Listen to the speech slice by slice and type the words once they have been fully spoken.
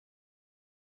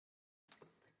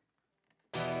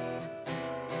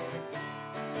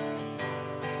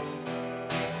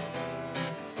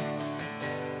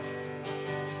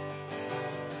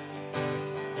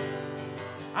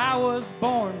I was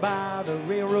born by the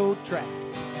railroad track.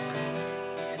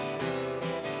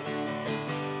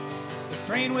 The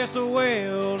train whistle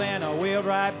wailed and I wailed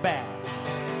right back.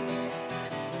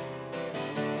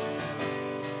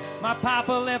 My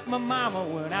papa left my mama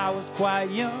when I was quite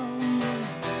young.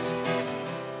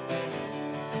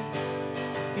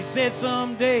 He said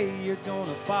someday you're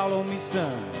gonna follow me,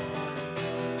 son.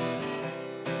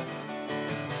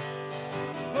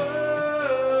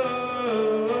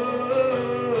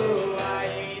 Whoa, I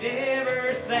ain't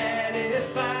ever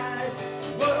satisfied.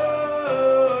 Whoa,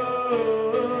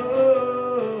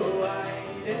 I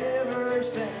ain't ever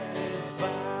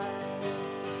satisfied.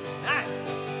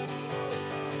 Nice.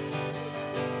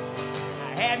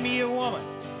 I had me a woman,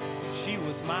 she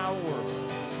was my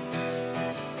world.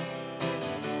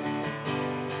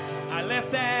 I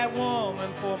left that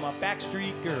woman for my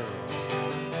backstreet girl.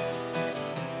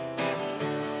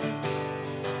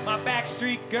 My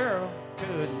backstreet girl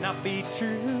could not be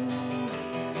true.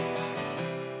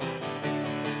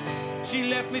 She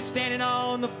left me standing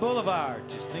on the boulevard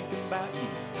just thinking about you.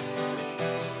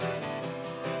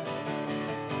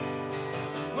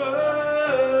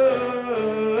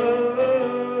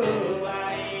 Whoa,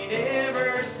 I ain't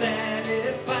ever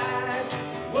satisfied.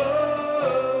 Whoa,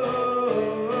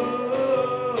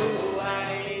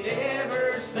 I ain't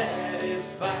ever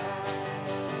satisfied.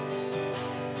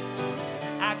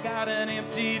 I got an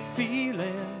empty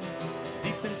feeling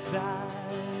deep inside.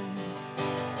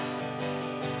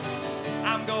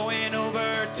 I'm going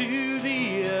over to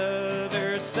the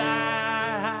other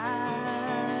side.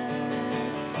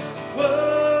 Whoa,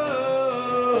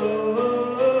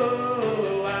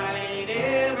 I ain't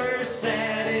ever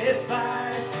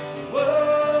satisfied. Whoa,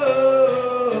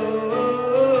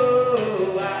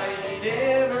 I ain't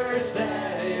ever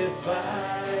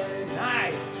satisfied.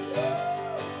 Nice.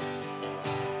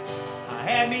 I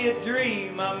had me a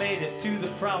dream, I made it to the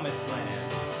promised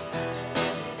land.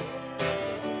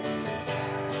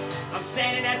 I'm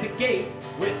standing at the gate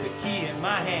with the key in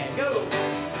my hand. Go!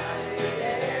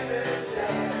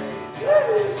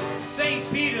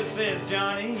 St. Peter says,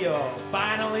 Johnny, you're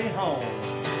finally home.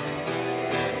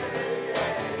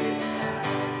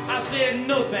 I said,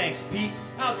 no thanks, Pete.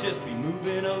 I'll just be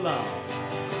moving along.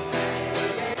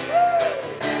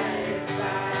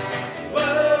 Whoa,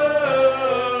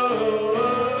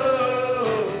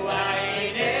 I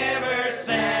ain't ever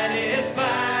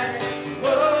satisfied.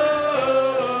 Whoa,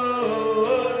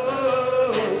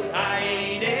 I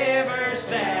ain't ever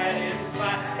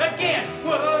satisfied. Again,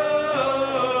 whoa,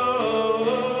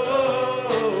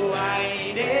 I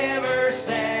ain't ever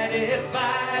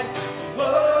satisfied. Whoa,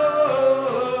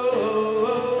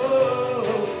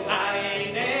 I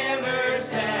ain't ever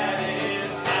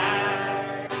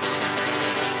satisfied.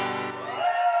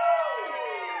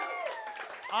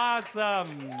 Awesome.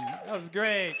 That was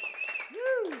great.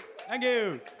 Woo. Thank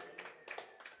you.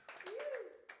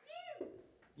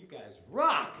 You guys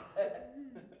rock.